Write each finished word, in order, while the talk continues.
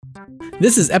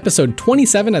This is episode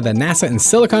 27 of the NASA in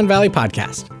Silicon Valley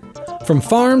podcast. From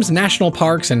farms, national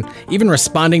parks, and even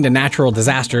responding to natural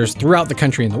disasters throughout the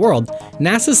country and the world,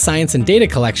 NASA's science and data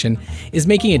collection is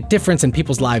making a difference in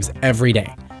people's lives every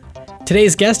day.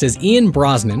 Today's guest is Ian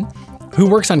Brosnan, who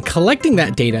works on collecting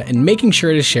that data and making sure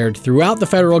it is shared throughout the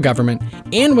federal government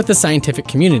and with the scientific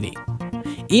community.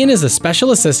 Ian is a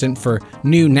special assistant for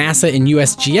new NASA and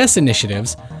USGS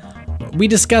initiatives. We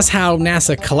discuss how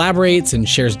NASA collaborates and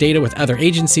shares data with other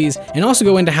agencies, and also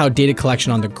go into how data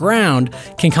collection on the ground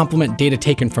can complement data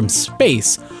taken from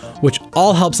space, which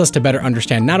all helps us to better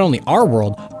understand not only our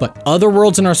world, but other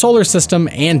worlds in our solar system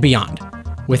and beyond.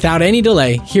 Without any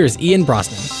delay, here's Ian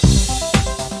Brosnan.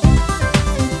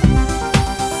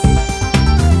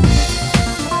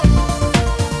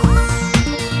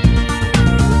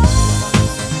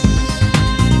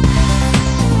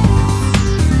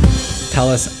 Tell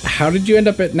us, how did you end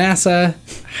up at NASA?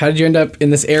 How did you end up in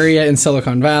this area in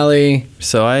Silicon Valley?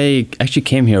 So I actually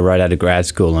came here right out of grad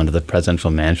school under the Presidential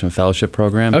Management Fellowship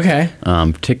Program. Okay.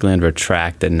 Particularly under a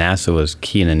track that NASA was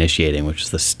key in initiating, which is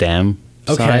the STEM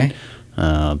side.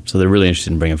 So they're really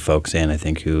interested in bringing folks in, I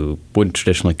think, who wouldn't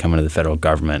traditionally come into the federal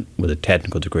government with a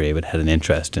technical degree, but had an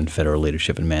interest in federal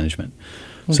leadership and management.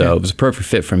 Okay. So it was a perfect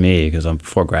fit for me because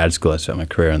before grad school, I spent my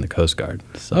career in the Coast Guard.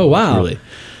 So oh, wow. I was really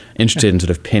interested in sort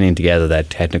of pinning together that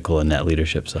technical and that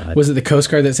leadership side. Was it the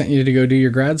Coast Guard that sent you to go do your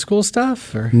grad school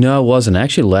stuff? Or? No, it wasn't. I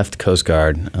actually left Coast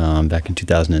Guard back in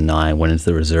 2009, went into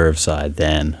the reserve side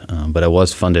then, but I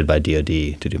was funded by DoD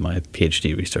to do my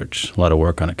PhD research, a lot of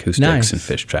work on acoustics and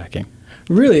fish tracking.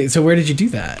 Really? So where did you do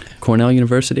that? Cornell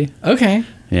University. Okay.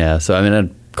 Yeah, so I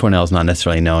mean, Cornell is not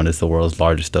necessarily known as the world's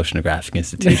largest oceanographic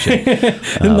institution.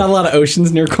 Not a lot of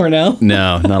oceans near Cornell?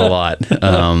 No, not a lot.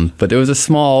 But there was a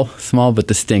small but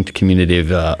distinct community of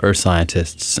earth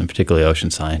scientists, and particularly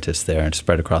ocean scientists there, and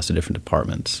spread across the different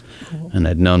departments. Cool. And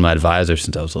I'd known my advisor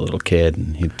since I was a little kid,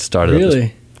 and he'd started up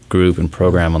this group and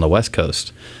program on the West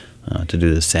Coast to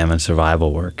do the salmon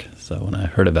survival work. So when I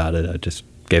heard about it, I just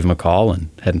gave him a call and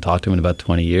hadn't talked to him in about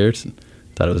 20 years and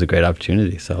thought it was a great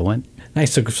opportunity, so I went.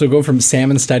 Nice. So go from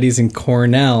salmon studies in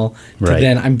Cornell to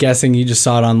then, I'm guessing you just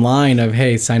saw it online of,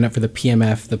 hey, sign up for the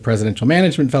PMF, the Presidential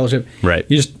Management Fellowship. Right.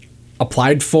 You just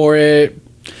applied for it,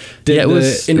 did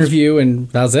the interview, and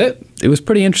that was it? It was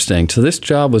pretty interesting. So this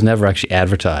job was never actually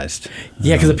advertised.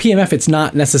 Yeah, because the PMF, it's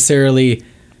not necessarily,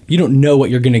 you don't know what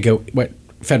you're going to go, what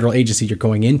federal agency you're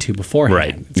going into beforehand.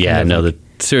 Right. It's yeah, no, the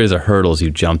series of hurdles you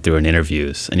jump through in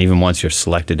interviews, and even once you're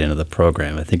selected into the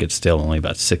program, I think it's still only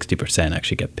about 60%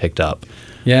 actually get picked up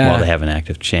while they have an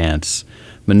active chance.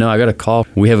 But no, I got a call.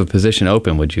 We have a position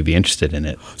open. Would you be interested in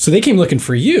it? So they came looking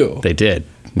for you. They did.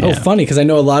 Yeah. Oh, funny, because I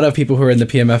know a lot of people who are in the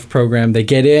PMF program, they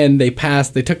get in, they pass,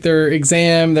 they took their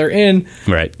exam, they're in.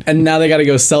 Right. And now they got to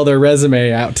go sell their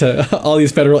resume out to all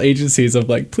these federal agencies of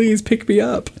like, please pick me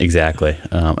up. Exactly.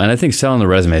 And I think selling the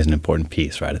resume is an important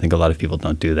piece, right? I think a lot of people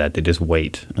don't do that. They just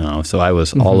wait. So I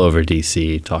was all over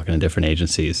D.C. talking to different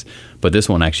agencies, but this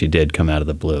one actually did come out of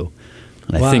the blue.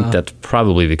 And I think that's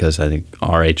probably because I think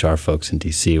our HR folks in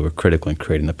D.C. were critical in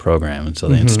creating the program, and so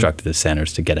they instructed the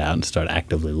centers to get out and start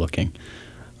actively looking.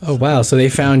 Oh, wow. So they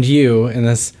found you in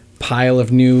this pile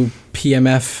of new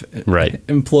PMF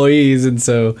employees, and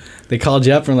so they called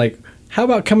you up and were like, how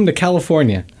about coming to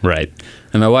California? Right.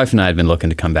 And my wife and I had been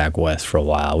looking to come back west for a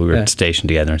while. We were stationed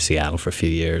together in Seattle for a few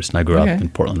years, and I grew up in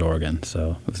Portland, Oregon.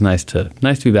 So it was nice to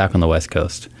be back on the West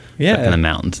Coast, back in the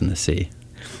mountains and the sea.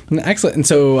 Excellent. And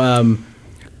so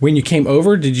when you came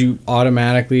over, did you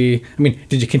automatically,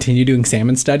 did you continue doing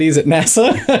salmon studies at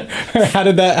NASA? Or how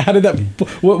did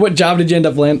that, what job did you end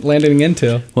up landing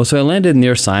into? Well, so I landed in the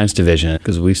Earth Science Division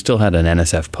because we still had an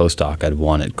NSF postdoc I'd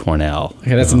won at Cornell.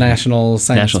 Okay, that's the National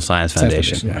Science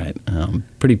Foundation, right?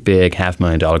 Pretty big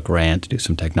 $500,000 grant to do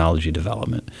some technology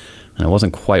development. And I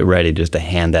wasn't quite ready just to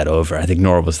hand that over. I think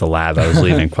nor was the lab I was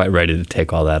leaving quite ready to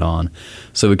take all that on.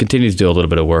 So we continued to do a little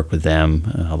bit of work with them,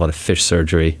 a lot of fish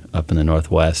surgery up in the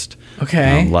Northwest.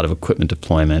 Okay. A lot of equipment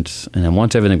deployment. And then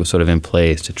once everything was sort of in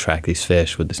place to track these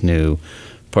fish with this new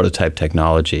prototype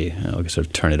technology, we could sort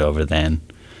of turn it over then.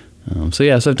 So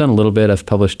I've done a little bit. I've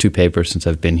published 2 papers since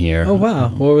I've been here. Oh, wow.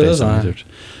 What were those on? Research.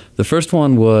 The first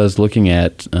one was looking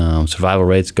at survival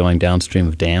rates going downstream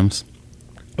of dams.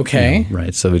 Okay.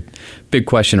 Right. So the big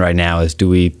question right now is, do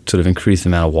we sort of increase the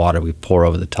amount of water we pour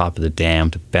over the top of the dam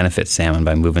to benefit salmon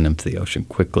by moving them to the ocean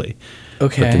quickly?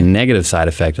 Okay. But the negative side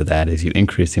effect of that is you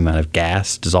increase the amount of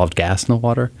dissolved gas in the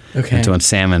water. Okay. And so when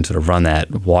salmon sort of run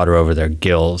that water over their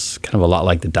gills, kind of a lot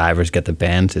like the divers get the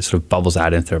bends, it sort of bubbles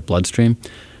out into their bloodstream.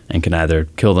 and can either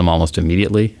kill them almost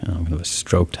immediately, kind of a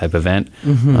stroke type event,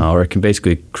 or it can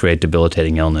basically create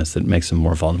debilitating illness that makes them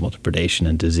more vulnerable to predation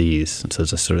and disease. And so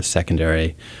it's a sort of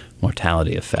secondary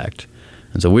mortality effect.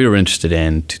 And so we were interested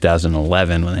in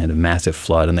 2011 when they had a massive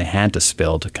flood and they had to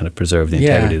spill to kind of preserve the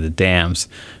integrity of the dams,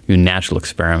 do a natural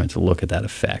experiment to look at that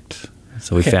effect.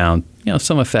 So we found,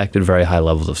 some effect at very high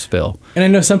levels of spill. And I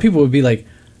know some people would be like,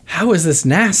 how is this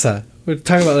NASA? We're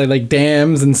talking about like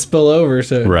dams and spillover.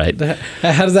 So right.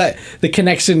 How does the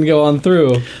connection go on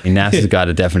through? NASA's got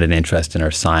a definite interest in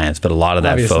our science, but a lot of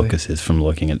that focus is from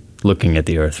looking at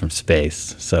the Earth from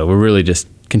space. So we're really just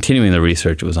continuing the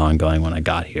research that was ongoing when I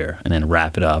got here, and then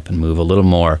wrap it up and move a little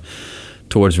more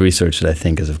towards research that I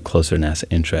think is of closer NASA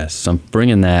interest. So I'm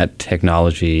bringing that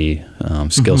technology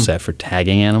skill set for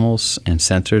tagging animals and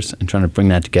sensors and trying to bring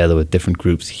that together with different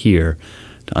groups here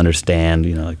to understand,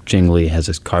 like Jingli has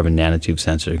this carbon nanotube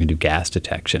sensor that can do gas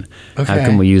detection. Okay. How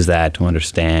can we use that to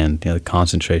understand the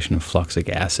concentration of flux of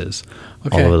gases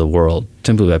all over the world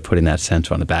simply by putting that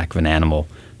sensor on the back of an animal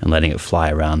and letting it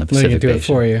fly around the Pacific Ocean? Letting it do it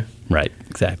for you. Right,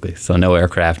 exactly. So no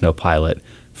aircraft, no pilot,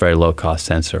 very low-cost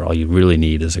sensor. All you really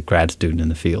need is a grad student in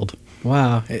the field.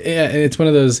 Wow. Yeah, it's one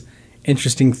of those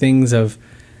interesting things of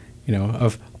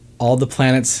all the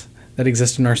planets that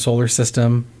exist in our solar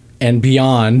system and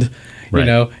beyond,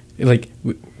 like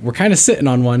we're kind of sitting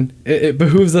on one. It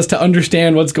behooves us to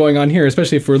understand what's going on here,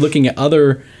 especially if we're looking at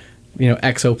other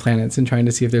exoplanets and trying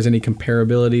to see if there's any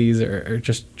comparabilities or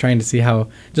just trying to see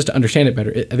just to understand it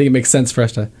better. I think it makes sense for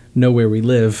us to know where we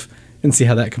live and see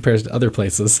how that compares to other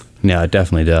places. Yeah, it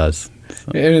definitely does.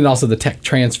 So. And also the tech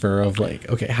transfer of like,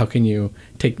 okay, how can you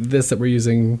take this that we're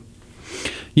using?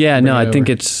 Yeah, no, I think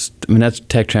that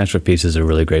tech transfer piece is a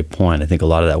really great point. I think a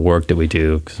lot of that work that we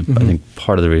do, cause I think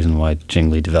part of the reason why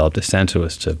Jingli developed a sensor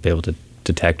was to be able to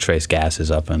detect trace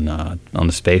gases up on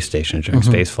the space station during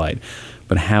space flight.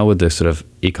 But how would the sort of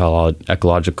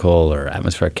ecological or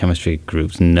atmospheric chemistry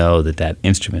groups know that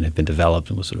instrument had been developed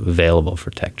and was sort of available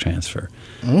for tech transfer?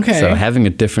 Okay. So having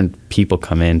different people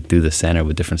come in through the center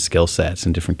with different skill sets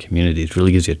and different communities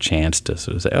really gives you a chance to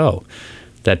sort of say, oh,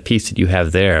 that piece that you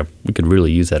have there, we could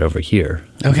really use that over here.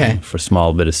 Okay. For a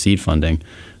small bit of seed funding,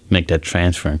 make that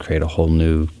transfer and create a whole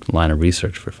new line of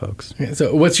research for folks.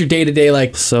 So what's your day-to-day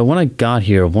like? So when I got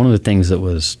here, one of the things that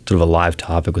was sort of a live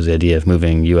topic was the idea of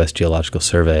moving U.S. Geological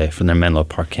Survey from their Menlo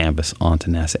Park campus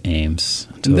onto NASA Ames.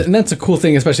 And that's a cool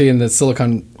thing, especially in the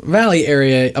Silicon Valley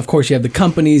area. Of course, you have the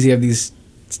companies, you have these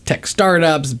tech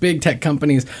startups, big tech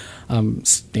companies,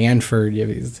 Stanford, you have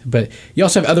these, but you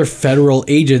also have other federal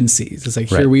agencies. It's like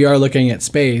here we are looking at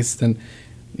space, then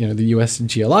the U.S.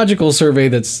 Geological Survey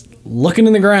that's looking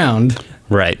in the ground.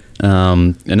 Right.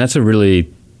 And that's a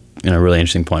really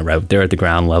interesting point, right? They're at the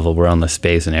ground level. We're on the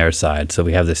space and air side. So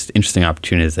we have this interesting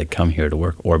opportunity as they come here to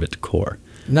work orbit to core.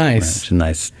 Nice. Right,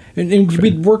 nice. And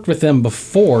we'd worked with them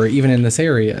before, even in this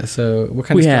area. So what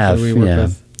kind of stuff have we worked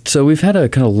with? So we've had a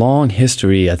kind of long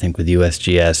history, I think, with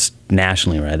USGS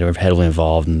nationally, right? They were heavily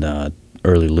involved in the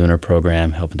early lunar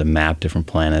program, helping to map different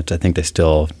planets. I think they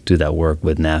still do that work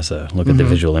with NASA, look at the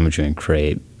visual imagery and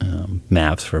create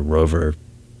maps for rover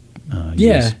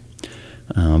use.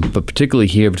 But particularly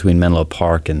here between Menlo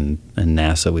Park and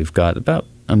NASA, we've got about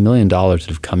 $1 million that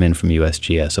have come in from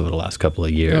USGS over the last couple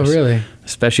of years. Oh, really?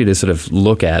 Especially to sort of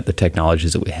look at the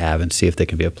technologies that we have and see if they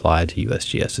can be applied to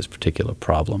USGS's particular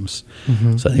problems.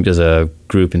 So I think there's a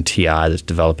group in TI that's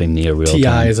developing near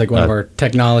real-time. TI is like one of our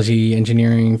technology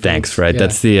engineering folks. Thanks, right? Yeah.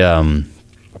 That's the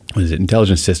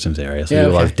intelligent systems area. So we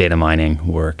do a lot of data mining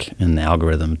work and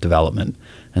algorithm development.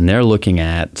 And they're looking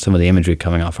at some of the imagery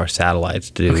coming off our satellites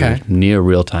to do near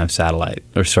real-time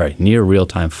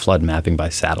flood mapping by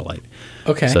satellite.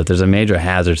 Okay. So if there's a major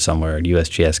hazard somewhere,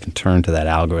 USGS can turn to that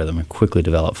algorithm and quickly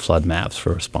develop flood maps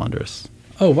for responders.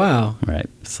 Oh, wow. Right.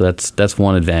 So that's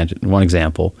one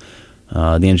example.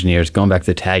 The engineers, going back to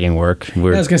the tagging work. I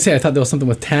was going to say, I thought there was something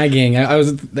with tagging.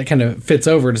 That kind of fits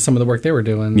over to some of the work they were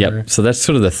doing. Yep. So that's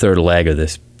sort of the third leg of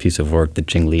this piece of work that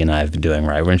Jingli and I have been doing,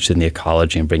 right? We're interested in the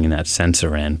ecology and bringing that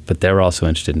sensor in, but they're also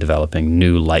interested in developing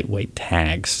new lightweight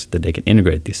tags that they can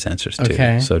integrate these sensors to.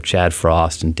 Okay. So Chad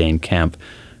Frost and Dane Kemp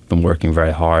have been working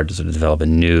very hard to sort of develop a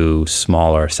new,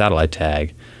 smaller satellite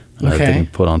tag that they can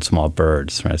put on small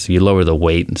birds, right? So you lower the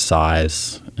weight and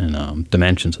size and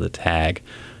dimensions of the tag,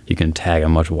 you can tag a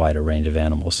much wider range of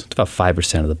animals. It's about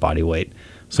 5% of the body weight.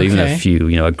 So even a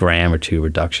few, a gram or two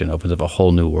reduction opens up a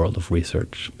whole new world of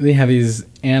research. They have these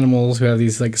animals who have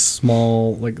these like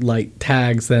small, like light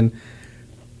tags. Then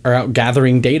are out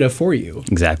gathering data for you.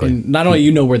 Exactly. And not only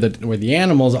you know where the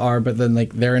animals are, but then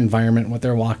like their environment, what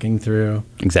they're walking through.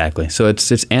 Exactly. So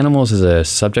it's animals as a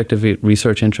subject of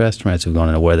research interest, right? So we're going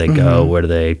into where they go, where do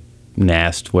they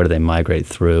nest, where do they migrate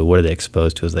through, what are they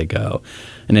exposed to as they go,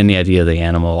 and then the idea of the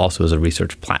animal also as a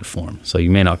research platform. So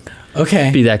you may not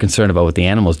be that concerned about what the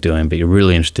animal's doing, but you're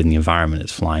really interested in the environment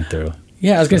it's flying through.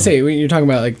 Yeah, I was going to say, when you're talking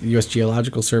about like the U.S.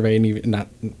 Geological Survey and even not,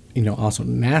 also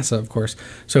NASA, of course.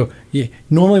 So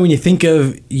normally when you think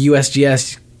of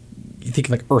USGS, you think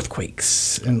of like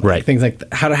earthquakes and like things like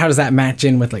that. How does that match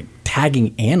in with like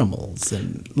tagging animals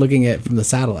and looking at from the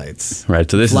satellites? Right.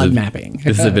 So this flood mapping.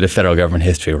 This is a bit of federal government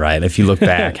history, right? If you look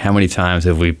back, how many times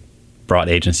have we brought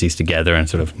agencies together and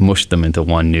sort of mushed them into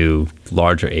one new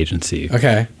larger agency?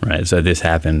 Okay. Right. So this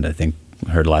happened, I think,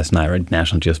 I heard last night, right?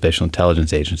 National Geospatial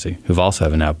Intelligence Agency, who also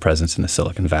have a now presence in the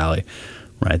Silicon Valley,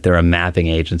 right? They're a mapping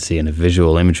agency and a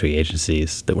visual imagery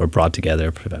agencies that were brought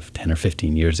together about 10 or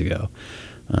 15 years ago.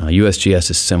 USGS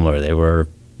is similar. They were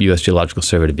U.S. Geological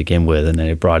Survey to begin with, and then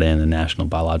they brought in the National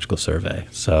Biological Survey.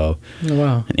 So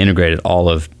and integrated all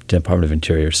of Department of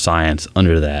Interior science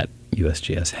under that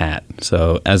USGS hat.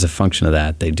 So as a function of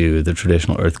that, they do the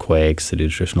traditional earthquakes, they do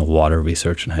traditional water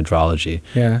research and hydrology,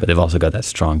 but they've also got that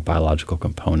strong biological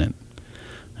component.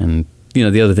 And,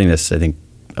 the other thing that's, I think,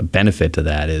 a benefit to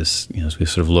that is, as we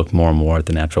sort of look more and more at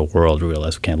the natural world, we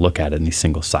realize we can't look at it in these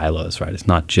single silos, right? It's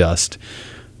not just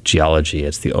geology,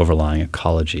 it's the overlying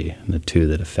ecology and the two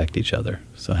that affect each other.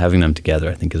 So having them together,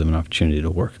 I think, gives them an opportunity to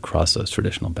work across those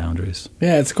traditional boundaries.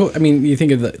 Yeah, it's cool. I mean, you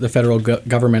think of the federal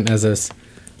government as this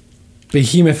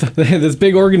behemoth, this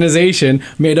big organization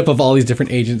made up of all these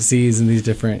different agencies and these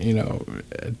different,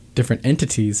 different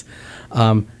entities.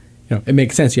 It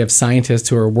makes sense. You have scientists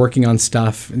who are working on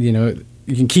stuff,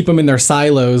 you can keep them in their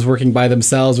silos working by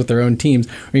themselves with their own teams,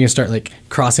 or you can start like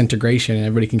cross integration and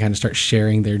everybody can kind of start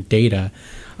sharing their data.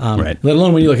 Let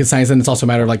alone when you look at science, then it's also a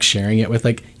matter of like sharing it with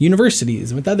like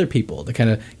universities and with other people to kind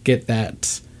of get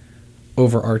that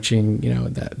overarching,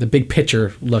 the big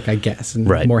picture look, I guess, and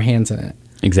more hands in it.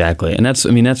 Exactly. And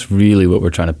that's really what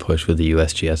we're trying to push with the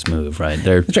USGS move, right?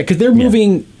 That's right, because they're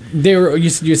moving.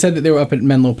 You said that they were up at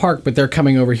Menlo Park, but they're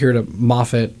coming over here to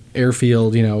Moffett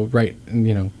Airfield,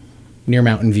 near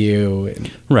Mountain View.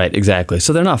 Right, exactly.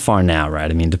 So they're not far now, right?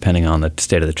 I mean, depending on the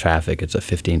state of the traffic, it's a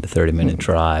 15 to 30-minute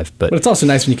drive. But it's also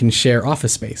nice when you can share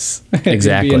office space.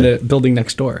 Exactly. Be in the building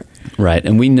next door. Right,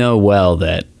 and we know well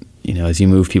that, as you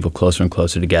move people closer and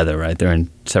closer together, right? They're in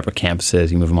separate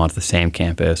campuses. You move them onto the same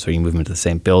campus, or you move them into the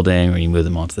same building, or you move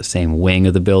them onto the same wing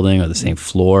of the building or the same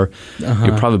floor.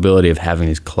 Your probability of having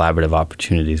these collaborative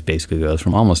opportunities basically goes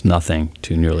from almost nothing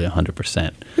to nearly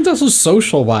 100%. It's also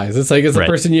social-wise. It's like, as a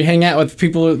person, you hang out with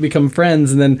people who become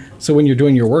friends, and then, so when you're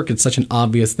doing your work, it's such an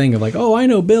obvious thing of like, oh, I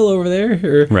know Bill over there,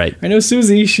 or I know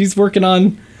Susie, she's working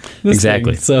on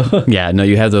exactly. Thing, so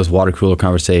you have those water cooler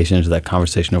conversations, that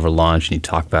conversation over lunch, and you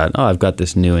talk about, I've got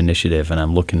this new initiative, and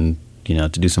I'm looking, to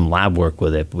do some lab work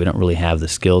with it, but we don't really have the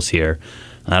skills here.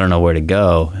 And I don't know where to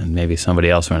go. And maybe somebody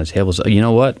else around the table says, you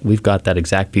know what? We've got that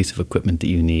exact piece of equipment that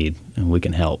you need, and we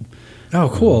can help. Oh,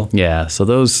 cool. So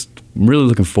those, I'm really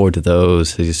looking forward to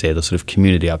those, as you say, those sort of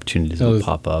community opportunities that will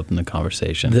pop up in the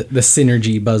conversation. The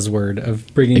synergy buzzword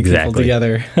of bringing people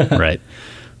together. Right.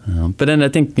 But then I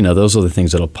think, those are the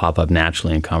things that'll pop up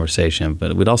naturally in conversation.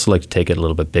 But we'd also like to take it a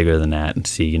little bit bigger than that and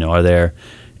see, are there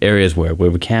areas where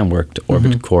we can work to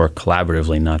orbit core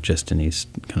collaboratively, not just in these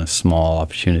kind of small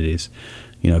opportunities.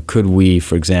 Could we,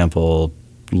 for example,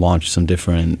 launch some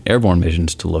different airborne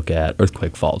missions to look at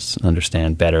earthquake faults and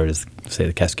understand better, is, say,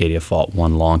 the Cascadia fault,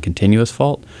 one long continuous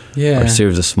fault, or a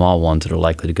series of small ones that are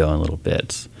likely to go in little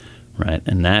bits, right?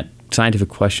 And that scientific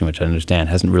question, which I understand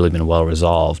hasn't really been well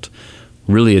resolved,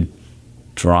 really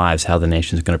drives how the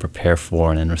nation is going to prepare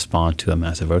for and then respond to a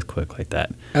massive earthquake like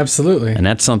that. Absolutely. And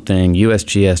that's something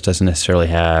USGS doesn't necessarily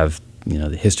have,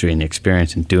 the history and the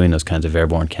experience in doing those kinds of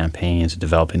airborne campaigns,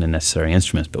 developing the necessary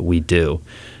instruments, but we do.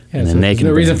 And then there's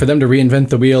no reason for them to reinvent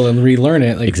the wheel and relearn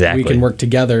it. Like, exactly. We can work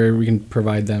together. We can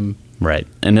provide them. Right.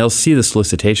 And they'll see the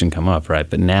solicitation come up, right?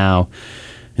 But now,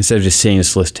 instead of just seeing a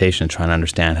solicitation and trying to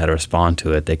understand how to respond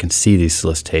to it, they can see these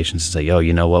solicitations and say, oh,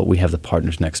 you know what? We have the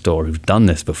partners next door who've done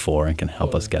this before and can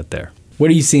help us get there. What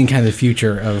are you seeing kind of the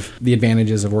future of the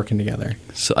advantages of working together?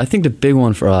 So I think the big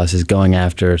one for us is going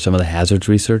after some of the hazards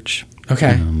research.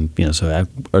 Okay. So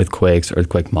earthquakes,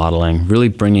 earthquake modeling, really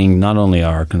bringing not only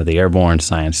our kind of the airborne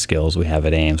science skills we have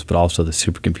at Ames, but also the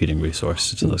supercomputing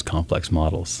resources to those complex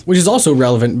models. Which is also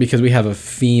relevant because we have a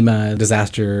FEMA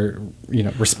disaster,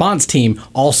 response team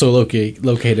also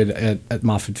located at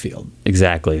Moffett Field.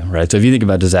 Exactly, right. So if you think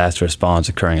about disaster response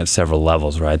occurring at several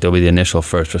levels, right, there'll be the initial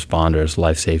first responders,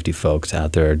 life safety folks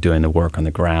out there doing the work on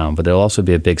the ground, but there'll also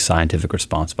be a big scientific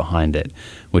response behind it,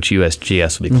 which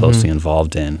USGS will be closely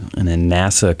involved in. And then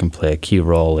NASA can play a key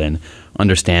role in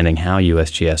understanding how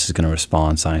USGS is going to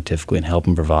respond scientifically and help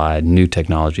them provide new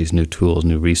technologies, new tools,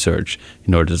 new research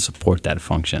in order to support that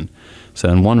function. So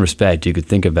in one respect, you could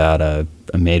think about a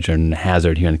major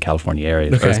hazard here in the California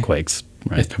area, earthquakes.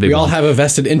 Right? We all have a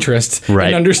vested interest in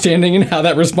understanding and how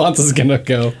that response is going to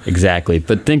go. Exactly.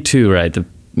 But think too, right, the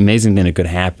amazing thing that could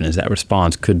happen is that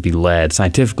response could be led,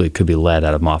 scientifically could be led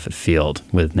out of Moffett Field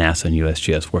with NASA and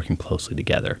USGS working closely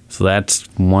together. So that's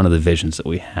one of the visions that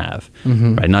we have,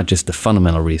 right? Not just the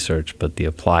fundamental research, but the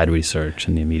applied research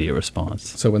and the immediate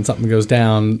response. So when something goes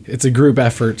down, it's a group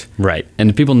effort. Right.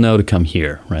 And people know to come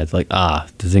here, right? It's like,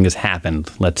 the thing has happened.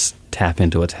 Let's tap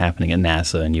into what's happening at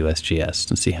NASA and USGS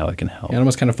and see how it can help. It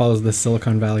almost kind of follows the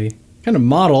Silicon Valley kind of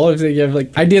model. You have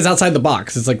like ideas outside the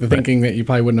box. It's like the thinking that you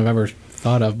probably wouldn't have ever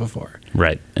thought of before.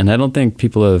 Right. And I don't think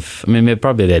people have,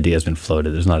 probably the idea has been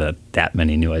floated. There's not that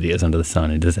many new ideas under the sun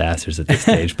in disasters at this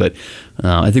stage. But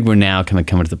I think we're now coming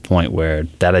to the point where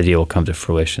that idea will come to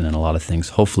fruition and a lot of things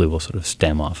hopefully will sort of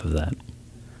stem off of that.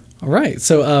 All right.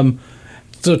 So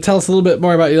tell us a little bit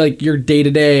more about like your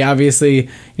day-to-day. Obviously,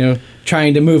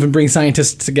 trying to move and bring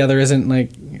scientists together isn't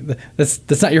like,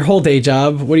 that's not your whole day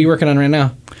job. What are you working on right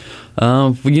now?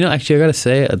 Actually, I got to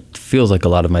say, it feels like a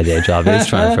lot of my day job is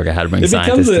trying to figure out how to bring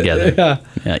scientists together.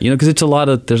 Yeah, because there's a lot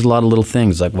of little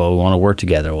things like, well, we want to work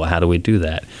together. Well, how do we do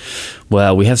that?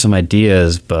 Well, we have some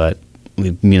ideas, but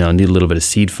we need a little bit of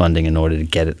seed funding in order to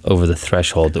get it over the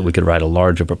threshold that we could write a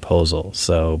larger proposal.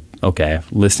 So,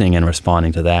 listening and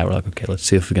responding to that, we're like, okay, let's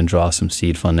see if we can draw some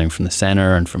seed funding from the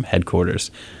center and from headquarters.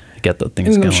 Get the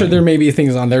things going. I'm sure there may be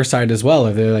things on their side as well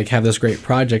if they like have this great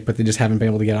project, but they just haven't been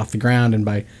able to get off the ground. And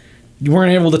you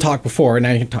weren't able to talk before, and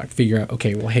now you can figure out,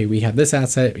 okay, well, hey, we have this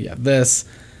asset, we have this.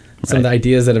 Some of the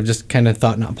ideas that have just kind of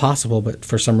thought not possible, but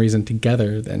for some reason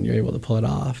together, then you're able to pull it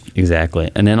off.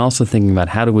 Exactly. And then also thinking about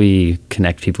how do we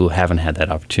connect people who haven't had that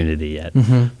opportunity yet.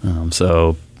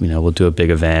 We'll do a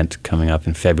big event coming up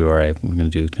in February. We're going to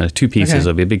do kind of two pieces.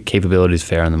 There'll be a big capabilities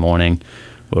fair in the morning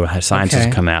where we'll have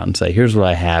scientists come out and say, here's what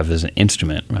I have as an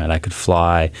instrument, right? I could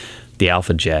fly the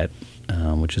Alpha Jet,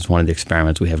 which is one of the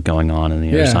experiments we have going on in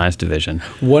the Air Science Division.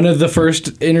 One of the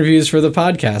first interviews for the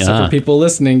podcast. So for people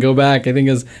listening, go back, I think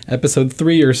it was episode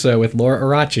 3 or so with Laura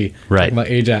Arachi talking about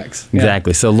Ajax.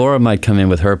 Exactly. So Laura might come in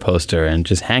with her poster and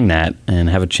just hang that and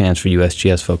have a chance for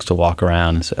USGS folks to walk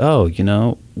around and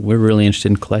say, we're really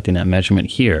interested in collecting that measurement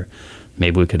here.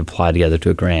 Maybe we could apply together to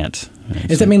a grant.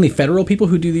 Is that mainly federal people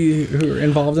who are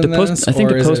involved in this? I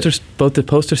think both the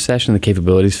poster session and the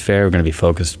capabilities fair are going to be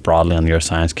focused broadly on the earth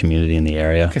science community in the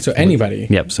area. Okay, so anybody.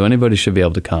 Yep, so anybody should be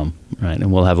able to come, right?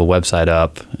 And we'll have a website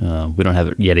up. We don't have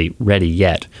it ready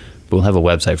yet, but we'll have a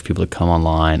website for people to come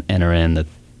online, enter in the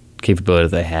capability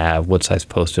that they have, what size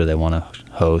poster they want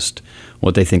to host,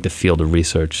 what they think the field of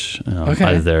research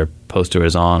either their poster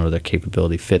is on or their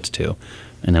capability fits to.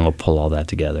 And then we'll pull all that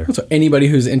together. So anybody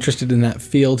who's interested in that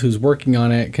field, who's working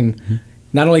on it, can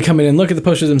not only come in and look at the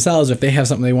posters themselves, if they have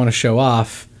something they want to show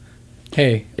off,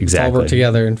 hey, let's all work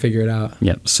together and figure it out.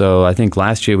 Yep. So I think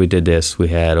last year we did this. We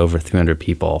had over 300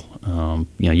 people.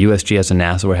 USGS and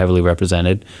NASA were heavily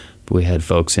represented, but we had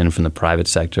folks in from the private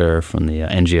sector, from the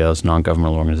NGOs,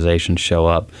 non-governmental organizations show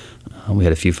up. We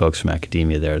had a few folks from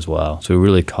academia there as well. So we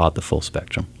really caught the full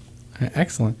spectrum.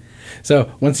 Excellent.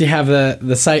 So once you have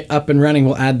the site up and running,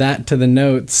 we'll add that to the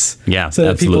notes. Yeah, so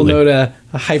that people know to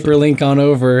hyperlink on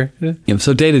over. Yeah,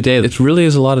 so day to day, it really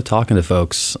is a lot of talking to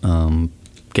folks,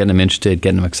 getting them interested,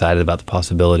 getting them excited about the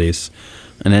possibilities.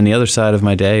 And then the other side of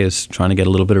my day is trying to get a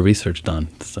little bit of research done.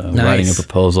 So writing a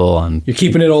proposal on... You're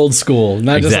keeping it old school,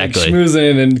 not just like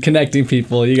schmoozing and connecting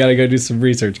people. You got to go do some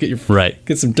research,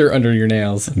 get some dirt under your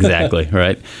nails. Exactly,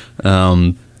 right.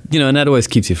 And that always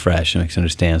keeps you fresh and makes you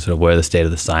understand sort of where the state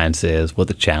of the science is, what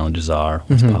the challenges are,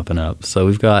 what's popping up. So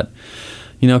we've got,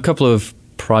 a couple of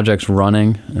projects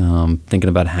running, thinking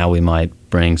about how we might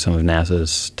bring some of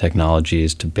NASA's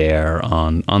technologies to bear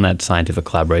on that scientific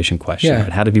collaboration question.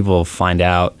 Right? How do people find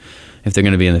out if they're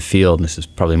going to be in the field? And this is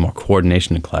probably more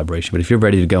coordination and collaboration. But if you're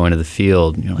ready to go into the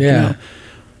field, you're like, it'd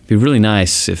be really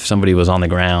nice if somebody was on the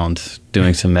ground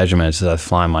doing some measurements as I was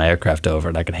flying my aircraft over,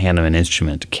 and I could hand them an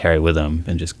instrument to carry with them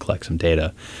and just collect some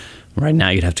data. Right now,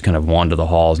 you'd have to kind of wander the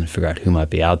halls and figure out who might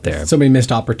be out there. So many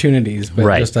missed opportunities, but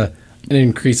Right. just an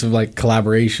increase of like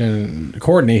collaboration,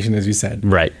 coordination, as you said.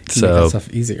 Right. To make that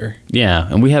stuff easier. Yeah,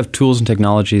 and we have tools and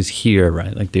technologies here,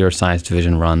 right? Like the Earth Science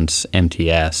Division runs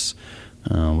MTS,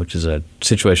 which is a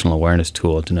situational awareness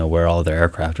tool to know where all of their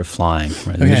aircraft are flying.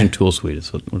 Right? The Mission Tool Suite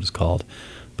is what it's called.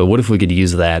 But what if we could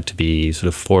use that to be sort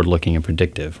of forward-looking and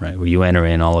predictive, right? Where you enter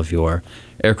in all of your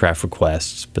aircraft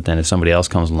requests, but then if somebody else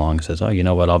comes along and says, oh, you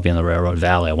know what, I'll be in the Railroad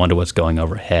Valley, I wonder what's going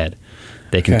overhead.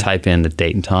 They can type in the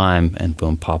date and time and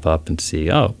boom, pop up and see,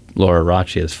 oh, Laura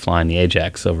Racci is flying the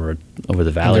Ajax over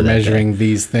the valley. And they're measuring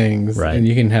these things. Right. And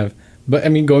you can have, but I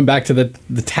mean, going back to the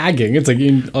tagging, it's like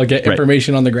I'll get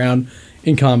information on the ground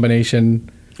in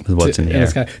combination with what's in the air.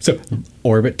 Sky. So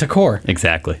orbit to core.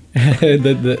 Exactly.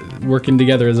 the working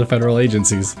together as a federal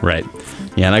agencies. Right.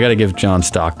 Yeah, and I got to give John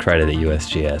Stock credit at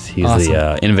USGS. He's Awesome.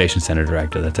 the Innovation Center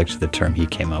Director. That's actually the term he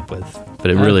came up with.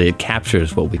 But it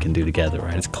captures what we can do together,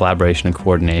 right? It's collaboration and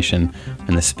coordination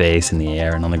in the space, in the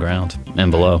air, and on the ground,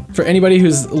 and below. For anybody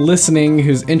who's listening,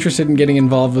 who's interested in getting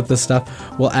involved with this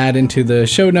stuff, we'll add into the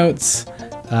show notes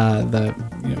the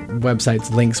website's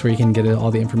links where you can get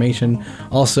all the information.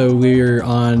 Also, we're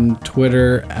on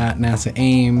Twitter at NASA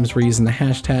Ames. We're using the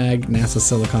hashtag NASA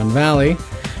Silicon Valley.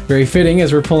 Very fitting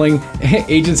as we're pulling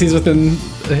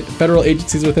federal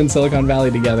agencies within Silicon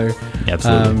Valley together.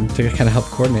 Absolutely. To kind of help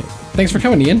coordinate. Thanks for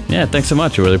coming, Ian. Yeah, thanks so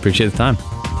much. I really appreciate the time.